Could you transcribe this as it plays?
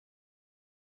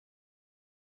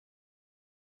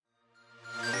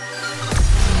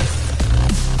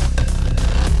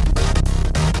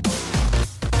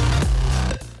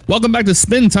Welcome back to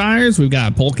Spintires. We've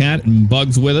got Polecat and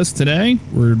Bugs with us today.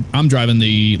 I'm driving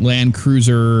the Land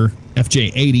Cruiser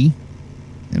FJ80,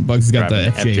 and Bugs has got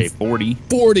the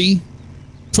FJ40.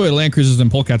 Toyota Land Cruisers,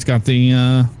 and Polecat's got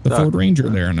the Ford Ranger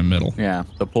there in the middle. Yeah,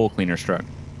 the pole cleaner's truck.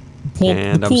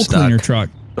 The pool cleaner truck.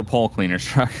 The pole cleaner's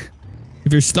truck.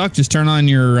 If you're stuck, just turn on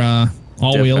your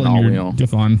all-wheel and your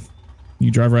diff on.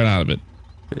 You drive right out of it.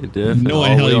 No way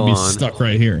hell you'd be stuck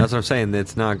right here. That's what I'm saying.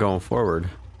 It's not going forward.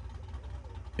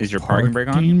 Is your parking brake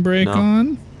on? Parking brake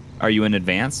on? Are you in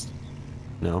advanced?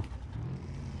 No.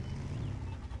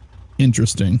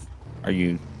 Interesting. Are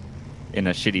you in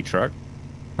a shitty truck?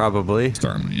 Probably.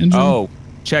 Start my engine. Oh,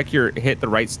 hit the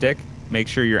right stick. Make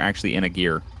sure you're actually in a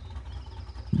gear.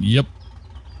 Yep.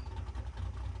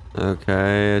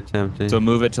 Okay, attempting. So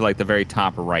move it to like the very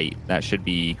top right. That should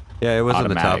be Yeah, it was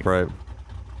automatic. in the top right.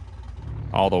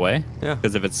 All the way? Yeah.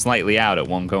 Because if it's slightly out, it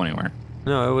won't go anywhere.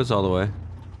 No, it was all the way.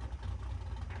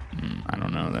 I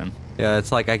don't know then. Yeah,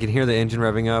 it's like I can hear the engine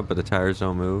revving up, but the tires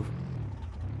don't move.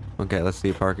 Okay, let's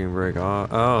see parking brake.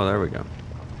 Oh, there we go.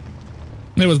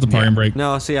 It was the parking brake.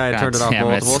 No, see, I turned it off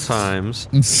multiple times.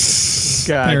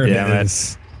 God damn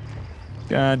it.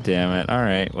 God damn it. All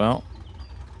right, well.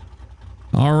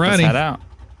 Alrighty. Let's head out.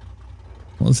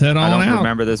 Let's head on out. I don't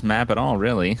remember this map at all,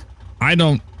 really. I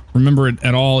don't remember it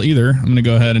at all either. I'm going to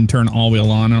go ahead and turn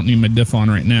all-wheel on. I don't need my diff on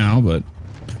right now, but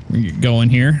we get going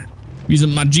here.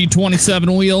 Using my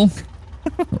G27 wheel.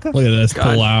 Look at this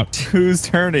pull out. Who's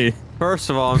turning? First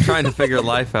of all, I'm trying to figure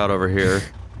life out over here.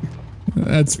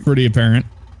 That's pretty apparent.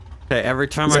 Okay, every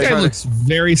time this guy looks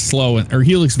very slow, or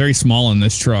he looks very small in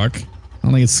this truck. I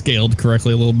don't think it's scaled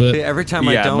correctly a little bit. See, every time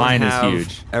mine is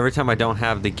huge. Every time I don't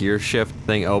have the gear shift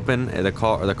thing open, the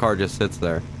car just sits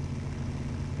there.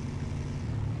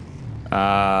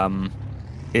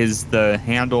 Is the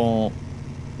handle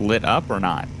lit up or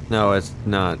not? No, it's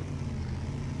not.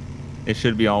 It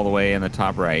should be all the way in the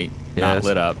top right, not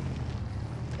lit up.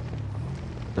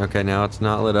 Okay, now it's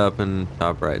not lit up in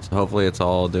top right, so hopefully it's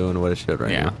all doing what it should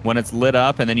right now. When it's lit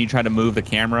up and then you try to move the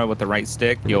camera with the right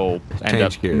stick, you'll end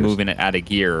up moving it out of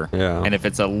gear. Yeah. And if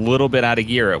it's a little bit out of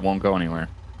gear, it won't go anywhere.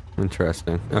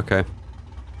 Interesting. Okay.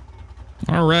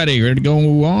 Alrighty, ready to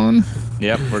go on?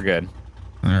 Yep, we're good.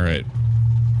 Alright.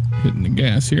 Hitting the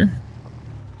gas here.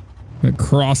 Gonna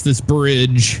cross this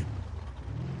bridge.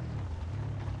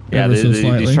 Yeah,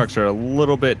 these trucks are a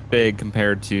little bit big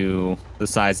compared to the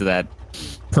size of that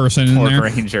person in Ford there.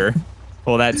 Ranger.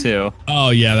 Well, that too. Oh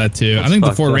yeah, that too. I think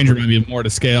the Ford Ranger might be more to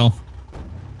scale.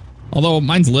 Although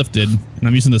mine's lifted, and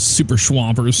I'm using the Super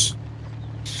Schwampers.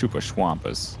 Super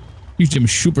Schwampers. Use them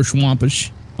Super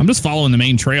Schwampers. I'm just following the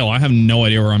main trail. I have no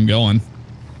idea where I'm going.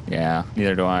 Yeah,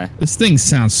 neither do I. This thing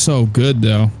sounds so good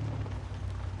though.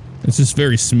 It's just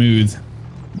very smooth.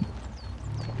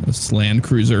 This Land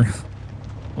Cruiser.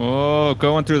 Oh,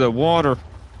 going through the water.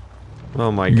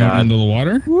 Oh my God. Into the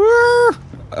water? Woo!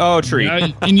 Oh, tree. Yeah,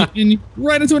 and you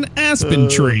right into an aspen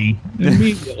tree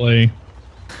immediately.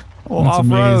 Well,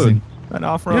 off-road. An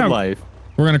off-road life.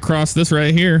 We're going to cross this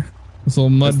right here. This little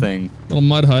mud thing. Little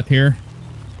mud hut here.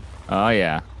 Oh,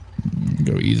 yeah.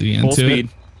 Go easy into full speed.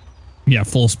 Yeah,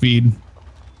 full speed.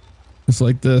 Just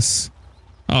like this.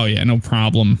 Oh, yeah, no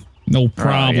problem. No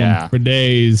problem for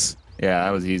days. Yeah,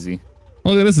 that was easy.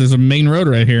 Look at this. There's a main road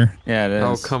right here. Yeah, it is.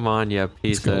 Oh, come on, you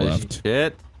piece of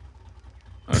shit.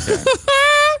 Okay.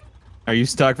 Are you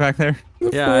stuck back there? The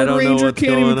Ford Ranger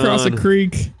can't even cross a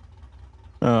creek.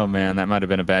 Oh, man, that might have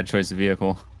been a bad choice of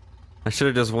vehicle. I should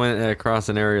have just went across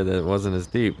an area that wasn't as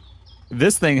deep.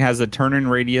 This thing has a turning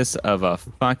radius of a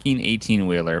fucking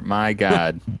 18-wheeler. My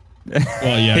God.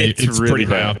 Well, yeah, it's really pretty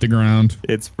high off the ground.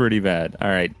 It's pretty bad. All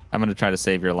right, I'm going to try to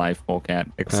save your life, Polecat.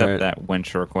 Accept that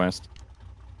winch request.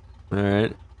 All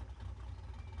right.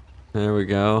 There we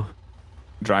go.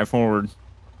 Drive forward.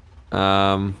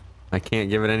 I can't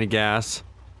give it any gas.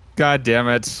 God damn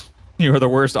it. You are the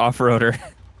worst off-roader.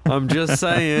 I'm just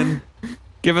saying.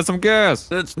 Give it some gas.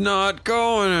 It's not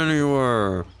going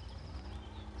anywhere.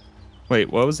 Wait,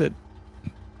 what was it?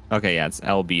 Okay, yeah, it's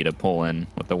LB to pull in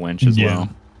with the winch as well.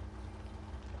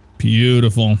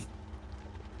 Beautiful.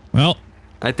 Well,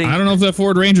 I don't know if that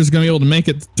Ford Ranger is going to be able to make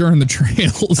it during the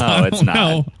trails. Oh, it's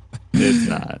not. It's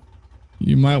not.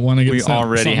 You might want to get We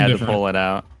already had to pull it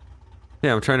out.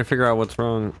 Yeah, I'm trying to figure out what's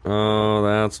wrong. Oh,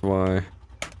 that's why.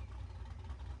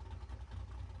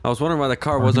 I was wondering why the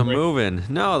car wasn't moving.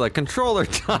 No, the controller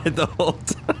died the whole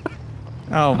time.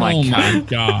 Oh my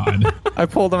God. I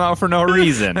pulled them out for no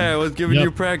reason. Hey, I was giving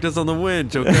you practice on the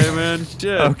winch, okay, man?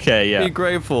 Shit. Okay, yeah. Be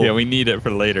grateful. Yeah, we need it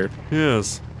for later.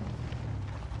 Yes.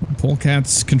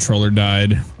 Polecat's controller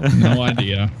died. No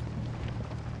idea.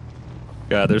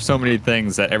 God, there's so many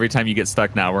things that every time you get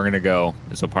stuck now, we're going to go,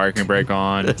 is a parking brake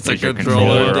on? Is Is the your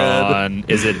controller controller dead? on?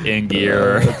 Is it in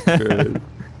gear?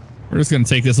 We're just going to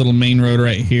take this little main road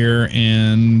right here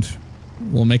and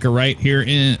we'll make a right here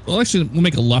in. Well, actually, we'll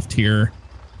make a left here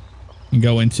and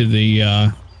go into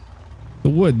the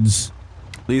woods.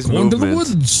 These Going to the movements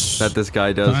woods. that this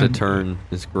guy does to turn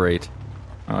is great.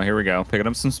 Oh, here we go. Picking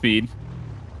up some speed.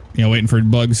 Yeah, waiting for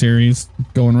Bugs here. He's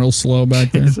going real slow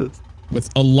back there. Jesus. With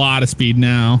a lot of speed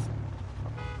now.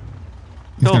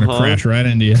 He's going to crash right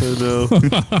into you.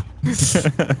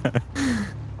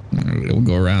 We'll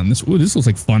go around. This looks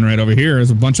like fun right over here. There's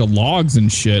a bunch of logs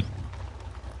and shit.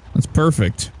 That's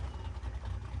perfect.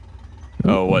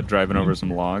 Oh, what? Driving over some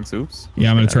logs? Oops.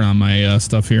 Yeah, I'm going to turn on my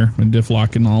stuff here. My diff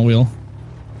lock and all wheel.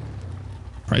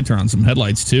 Probably turn on some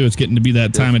headlights too. It's getting to be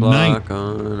that time of night.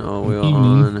 On, all wheel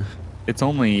on. It's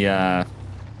only 1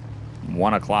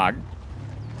 o'clock.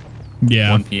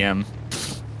 Yeah. 1 p.m.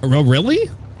 Oh, really?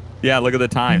 Yeah, look at the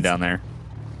time down there.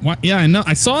 What? Yeah, I know.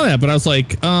 I saw that, but I was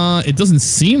like, it doesn't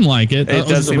seem like it. It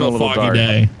does seem a little foggy dark.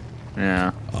 day.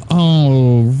 Yeah.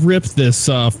 Oh, rip this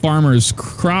farmer's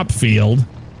crop field.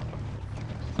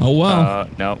 Oh, well.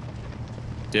 Nope.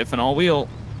 Diff and all wheel.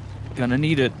 Gonna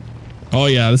need it. Oh,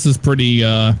 yeah. This is pretty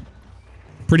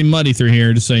muddy through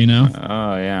here, just so you know.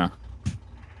 Oh, yeah.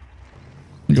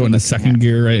 Go into second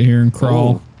gear right here and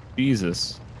crawl. Oh,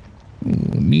 Jesus. Ooh,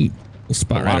 neat. We'll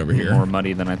spot right over here. More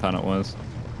muddy than I thought it was.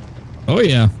 Oh,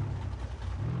 yeah.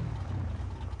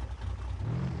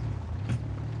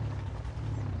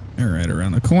 All right,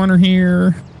 around the corner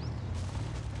here.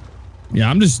 Yeah,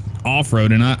 I'm just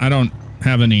off-roading. I don't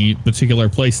have any particular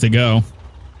place to go.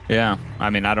 Yeah, I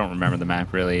mean, I don't remember the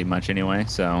map really much anyway,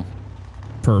 so.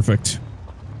 Perfect.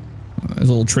 There's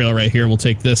a little trail right here. We'll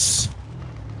take this.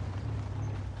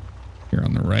 Here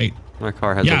on the right. My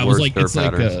car has the worst dirt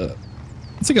patterns.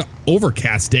 It's like an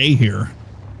overcast day here.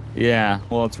 Yeah,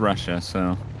 well, it's Russia,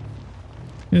 so.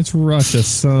 It's Russia,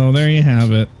 so there you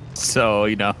have it. So,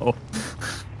 you know,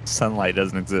 sunlight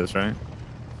doesn't exist, right?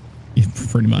 Yeah,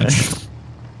 pretty much.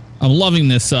 I'm loving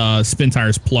this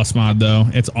Spintires Plus mod, though.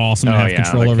 It's awesome to have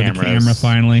control over the camera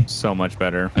finally. So much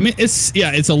better. I mean, it's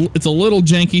a little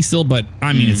janky still, but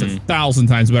I mean, it's 1,000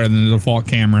 times better than the default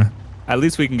camera. At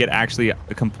least we can get actually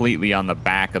completely on the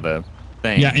back of the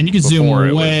thing. Yeah, and you can zoom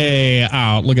way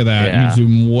out. Look at that. Yeah. You can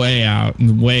zoom way out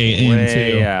and way in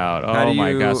too. Way out. Oh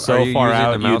my God, so far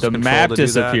out. The map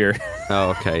disappeared.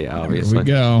 Oh, okay, yeah, obviously. There we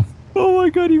go. Oh my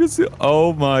God, you can see.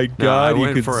 Oh my God,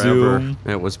 you can zoom.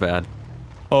 It was bad.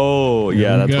 Oh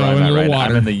yeah, that's where I'm at right now.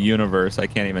 water. I'm in the universe. I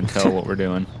can't even tell what we're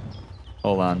doing.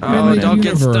 Hold on. Oh, don't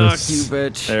get stuck, universe. you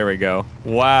bitch. There we go.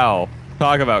 Wow.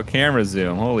 Talk about camera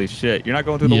zoom. Holy shit. You're not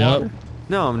going through the water?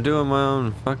 No, I'm doing my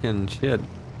own fucking shit.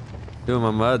 Doing my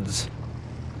muds.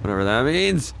 Whatever that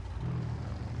means.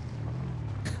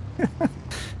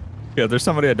 Yeah, there's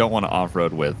somebody I don't want to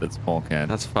off-road with. It's Polecat.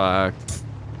 That's fucked.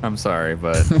 I'm sorry,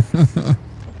 but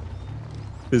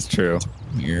it's true.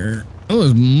 Here. Oh,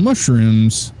 there's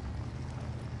mushrooms.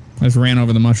 I just ran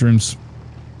over the mushrooms.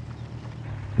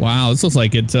 Wow, this looks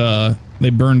like it. They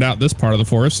burned out this part of the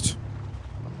forest.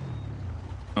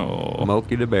 Oh.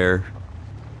 Smokey the Bear.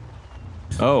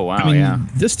 Oh, wow, I mean, yeah.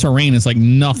 this terrain is like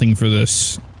nothing for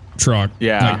this truck.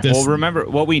 Yeah. Like this, well, remember,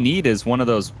 what we need is one of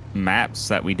those maps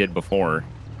that we did before.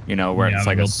 You know, where it's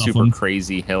like a super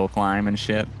crazy hill climb and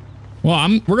shit.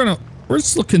 Well, we're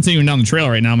still continuing down the trail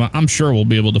right now, but I'm sure we'll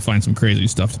be able to find some crazy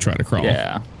stuff to try to crawl.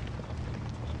 Yeah.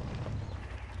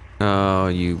 Oh,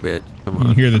 you bitch. Come on.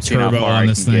 You hear the turbo on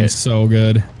this thing. So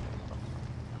good.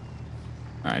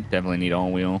 I definitely need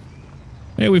all-wheel.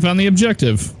 Hey, we found the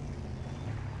objective.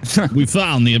 We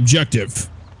found the objective.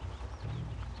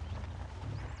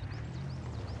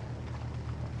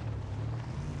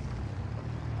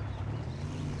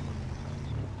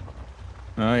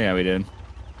 Oh, yeah, we did.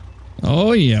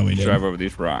 Oh, yeah, we did. Drive over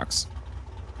these rocks.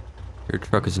 Your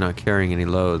truck is not carrying any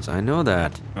loads. I know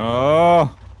that.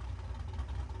 Oh.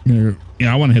 Yeah,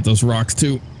 I want to hit those rocks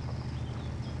too.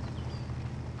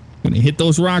 Gonna hit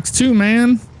those rocks too,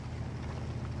 man.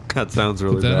 That sounds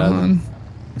really Put that bad. on.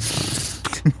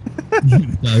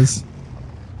 It does.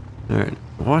 All right.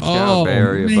 Watch out, Bay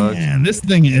Area bugs. Man, this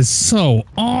thing is so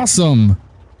awesome.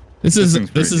 This is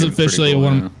officially cool,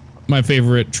 one of my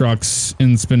favorite trucks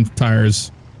in Spintires.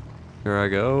 Here I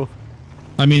go.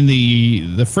 I mean,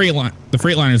 the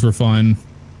Freightliners were fun.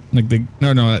 Like that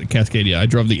Cascadia. I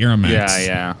drove the Aeromax.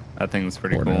 Yeah, that thing's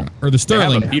pretty cool. Or the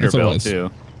Sterling. They have a Peterbilt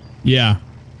too. Yeah,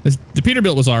 the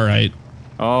Peterbilt was all right.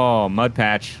 Oh, Mud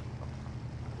Patch.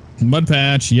 Mud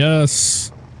Patch,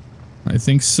 yes, I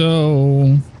think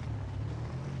so.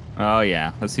 Oh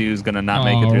yeah, let's see who's gonna not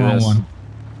make it through wrong this. one.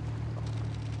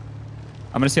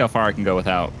 I'm gonna see how far I can go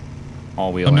without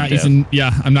all wheel. I'm not using.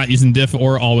 Yeah, I'm not using diff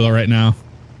or all wheel right now.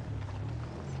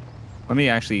 Let me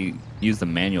actually use the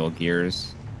manual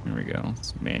gears. There we go.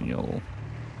 It's manual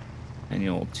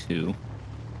 2.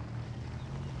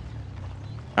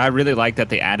 I really like that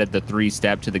they added the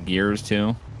 3-step to the gears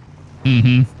too.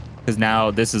 Mm-hmm. Because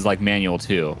now this is like manual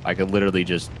 2. I could literally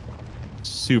just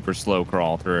super slow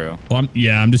crawl through. Well,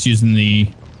 I'm just using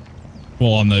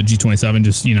on the G27,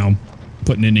 just,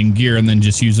 putting it in gear and then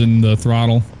just using the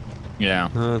throttle. Yeah.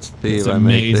 Let's see if I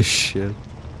make this shit.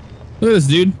 Look at this,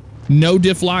 dude. No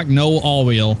diff lock, no all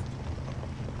wheel.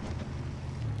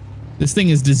 This thing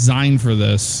is designed for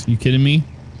this. You kidding me?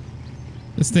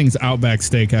 This thing's Outback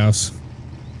Steakhouse.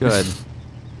 Good.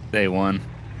 A1.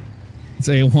 It's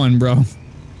A1, bro.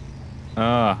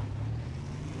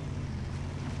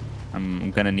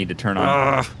 I'm gonna need to turn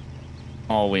on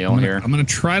all wheel here. I'm gonna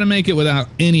try to make it without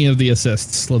any of the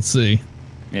assists. Let's see.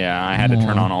 Yeah, I had to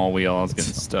turn on all wheel. I was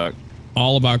getting stuck.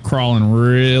 All about crawling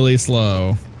really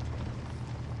slow.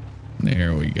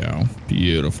 There we go.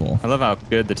 Beautiful. I love how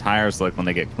good the tires look when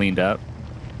they get cleaned up.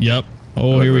 Yep.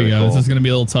 Oh, here we go. Cool. This is gonna be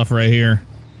a little tough right here.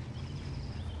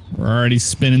 We're already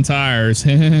spinning tires.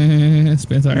 Spin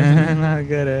tires. I'm not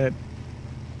good at.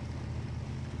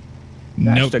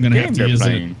 Nope. Gonna have to use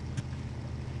it.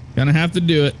 Gonna have to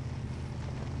do it.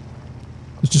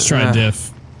 Let's just try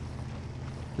diff.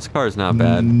 This car's not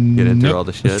bad. Getting through all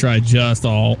the shit. Let's try just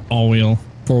all wheel,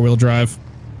 4-wheel drive.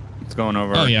 It's going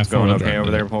over. Oh yeah, it's going okay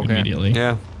over there, Polka. Immediately.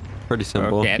 Yeah, pretty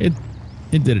simple. Okay.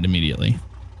 It did it immediately.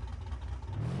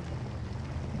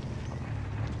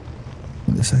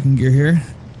 The second gear here.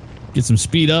 Get some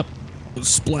speed up.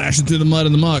 Splashing through the mud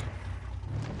and the muck.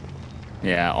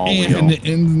 Yeah, all wheel.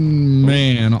 And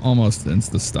man, almost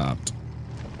insta-stopped.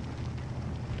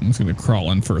 I'm just going to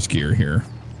crawl in first gear here.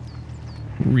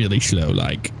 Really slow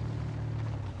like.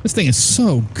 This thing is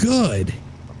so good.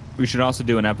 We should also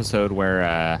do an episode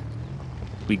where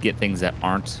we get things that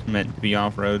aren't meant to be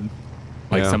off-road.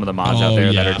 Like some of the mods out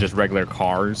there that are just regular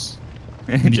cars.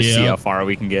 And just see how far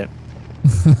we can get.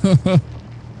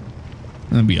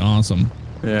 That'd be awesome.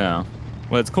 Yeah.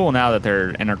 Well, it's cool now that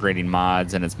they're integrating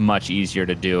mods and it's much easier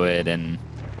to do it and,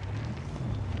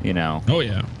 Oh,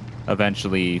 yeah.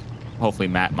 Eventually, hopefully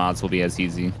map mods will be as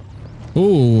easy.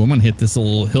 Ooh, I'm going to hit this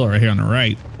little hill right here on the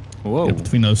right. Whoa. Get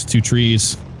between those two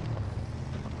trees.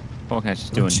 Okay,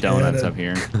 just doing donuts up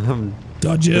here.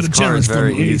 This car is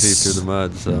very easy through the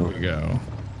mud, so. There we go.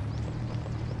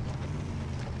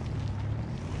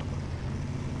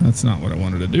 That's not what I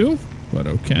wanted to do, but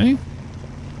okay.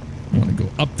 I want to go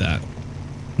up that.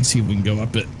 Let's see if we can go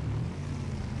up it.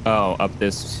 Oh, up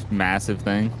this massive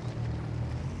thing?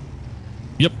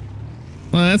 Yep.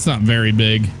 Well, that's not very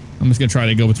big. I'm just going to try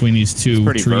to go between these two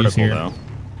trees vertical, here. Though.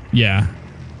 Yeah.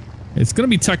 It's going to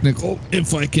be technical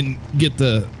if I can get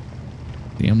the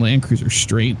damn Land Cruiser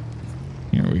straight.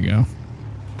 Here we go.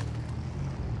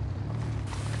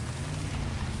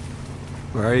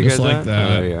 Where are you guys like at?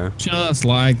 that. Oh, yeah. Just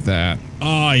like that.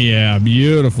 Oh, yeah.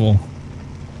 Beautiful.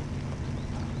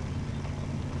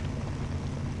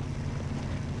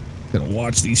 Gotta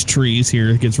watch these trees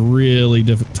here. It gets really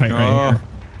tight right here.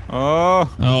 Oh,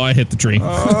 I hit the tree.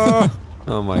 Oh,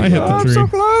 my God. Hit the tree. I'm so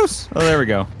close. Oh, there we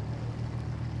go.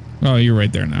 Oh, you're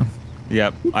right there now.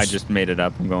 Yep. Oops. I just made it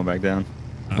up. I'm going back down.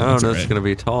 I don't know if it's going to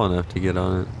be tall enough to get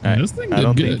on it. I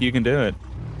don't think you can do it.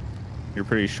 You're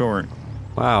pretty short.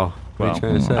 Wow. What are you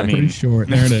trying to say? I'm pretty short.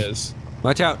 There it is.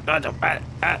 Watch out.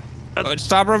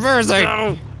 Stop reversing.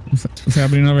 No. What's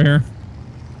happening over here?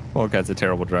 Polkat's a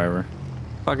terrible driver.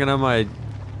 Fucking on my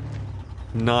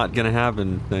not going to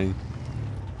happen thing.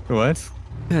 What?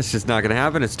 It's just not going to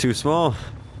happen. It's too small.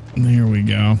 There we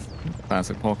go.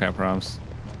 Classic Polkat props.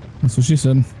 That's what she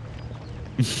said.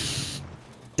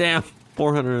 Damn.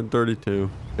 432.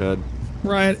 Good.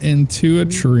 Right into a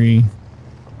tree.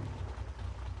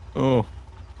 Oh.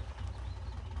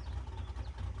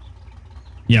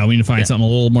 Yeah, we need to find something a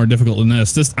little more difficult than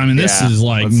this. This is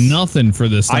like nothing for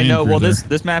this. I know. Well,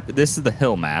 this map, this is the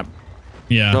hill map.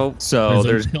 Yeah. So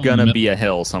there's gonna be a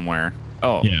hill somewhere.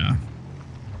 Oh. Yeah.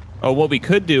 Oh, what we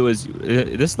could do is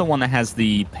this is the one that has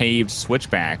the paved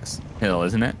switchbacks hill,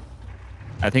 isn't it?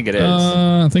 I think it is.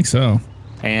 I think so.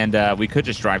 And we could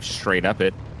just drive straight up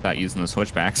it without using the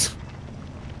switchbacks.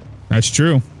 That's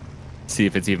true. See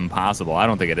if it's even possible. I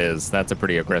don't think it is. That's a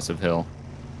pretty aggressive hill.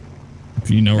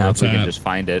 If you know where it's at. If we can just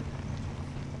find it.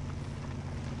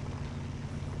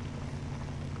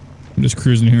 I'm just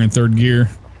cruising here in third gear.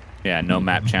 Yeah, no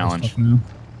map challenge.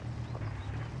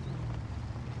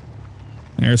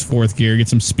 There's fourth gear. Get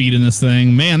some speed in this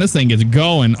thing. Man, this thing gets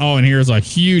going. Oh, and here's a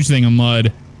huge thing of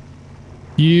mud.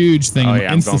 Huge thing. Oh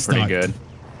yeah, I'm going pretty good.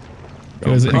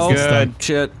 Goes pretty good.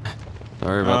 Shit.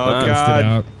 Sorry about that.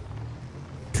 God.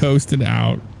 Coasted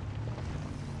out.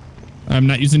 I'm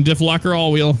not using diff lock or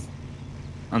all wheel.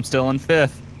 I'm still in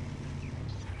 5th.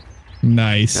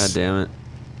 Nice. God damn it.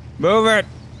 Move it.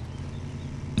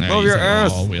 Move your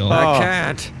ass. I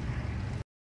can't.